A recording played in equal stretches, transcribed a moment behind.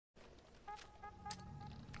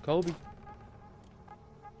Kobe.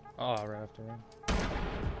 Oh, right after him.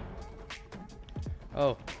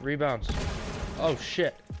 Oh, rebounds. Oh,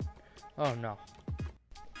 shit. Oh, no.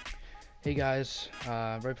 Hey guys,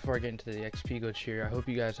 right before I get into the XP glitch here, I hope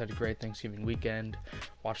you guys had a great Thanksgiving weekend,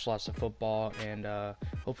 watched lots of football, and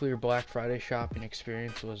hopefully your Black Friday shopping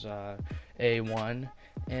experience was A1.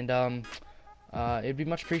 And it'd be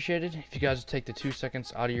much appreciated if you guys would take the 2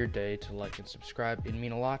 seconds out of your day to like and subscribe. It'd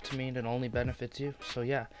mean a lot to me, and it only benefits you. So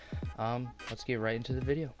yeah, let's get right into the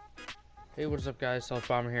video. Hey, what is up guys, South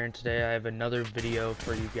Bomber here, and today I have another video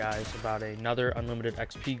for you guys about another unlimited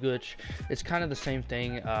XP glitch. It's kind of the same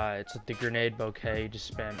thing. It's the grenade bouquet. You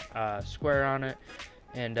just spam square on it,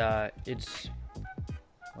 and it's,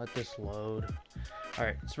 let this load.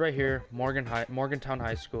 Alright, it's right here, Morgantown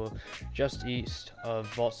High School, just east of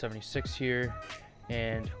Vault 76 here,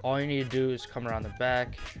 and all you need to do is come around the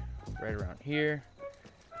back, right around here,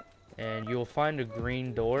 and you'll find a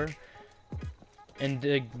green door.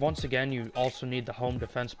 And once again, you also need the home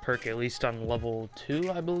defense perk, at least on level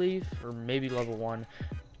 2, I believe, or maybe level 1.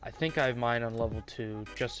 I think I have mine on level 2,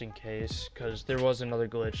 just in case, because there was another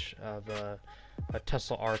glitch of a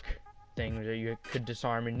Tesla arc thing that you could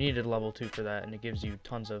disarm, and needed level 2 for that, and it gives you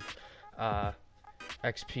tons of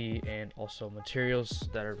XP and also materials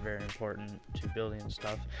that are very important to building and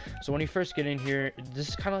stuff. So when you first get in here, this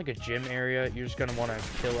is kind of like a gym area. You're just going to want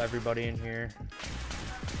to kill everybody in here.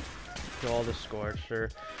 Kill all the Scorched.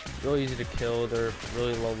 They're really easy to kill. They're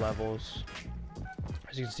really low levels.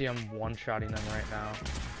 As you can see, I'm one-shotting them right now.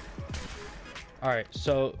 Alright,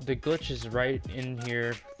 so the glitch is right in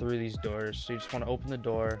here through these doors. So you just want to open the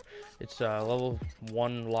door. It's level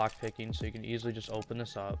 1 lockpicking, so you can easily just open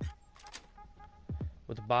this up.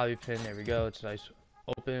 With a bobby pin, there we go. It's nice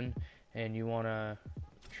open, and you want to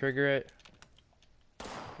trigger it.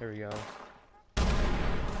 There we go.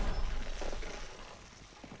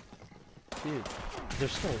 Dude,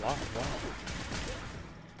 there's still a lot. Wow.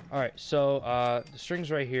 Alright, so the string's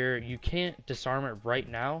right here. You can't disarm it right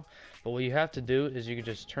now, but what you have to do is you can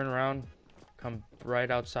just turn around, come right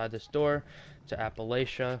outside this door to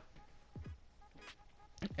Appalachia,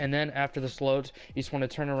 and then after this loads, you just want to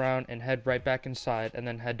turn around and head right back inside, and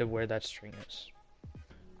then head to where that string is.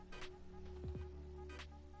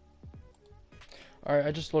 Alright,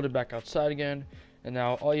 I just loaded back outside again. And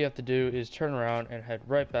now all you have to do is turn around and head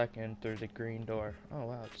right back in through the green door. Oh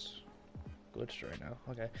wow, it's glitched right now.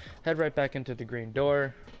 Okay, head right back into the green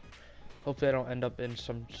door. Hopefully I don't end up in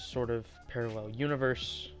some sort of parallel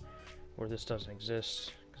universe where this doesn't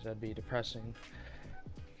exist, because that'd be depressing.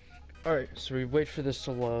 Alright, so we wait for this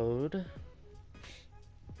to load.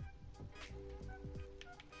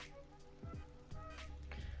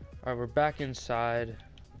 Alright, we're back inside,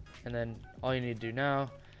 and then all you need to do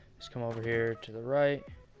now, just come over here to the right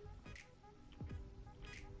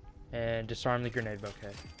and disarm the grenade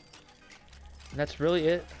bouquet. And that's really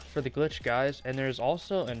it for the glitch, guys. And there's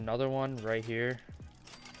also another one right here.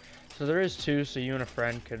 So there is two, so you and a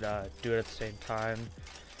friend could do it at the same time.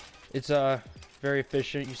 It's very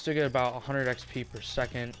efficient. You still get about 100 XP per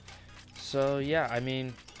second. So yeah, I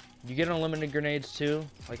mean, you get unlimited grenades too,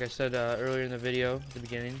 like I said earlier in the video at the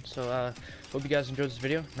beginning. So hope you guys enjoyed this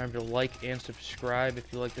video. Remember to like and subscribe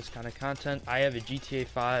if you like this kind of content. I have a GTA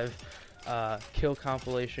 5 kill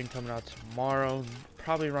compilation coming out tomorrow,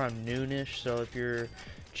 probably around noonish. So if you're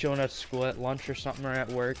chilling at school at lunch or something, or at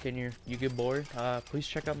work, and you get bored, please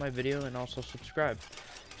check out my video and also subscribe.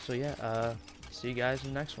 So yeah, see you guys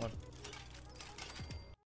in the next one.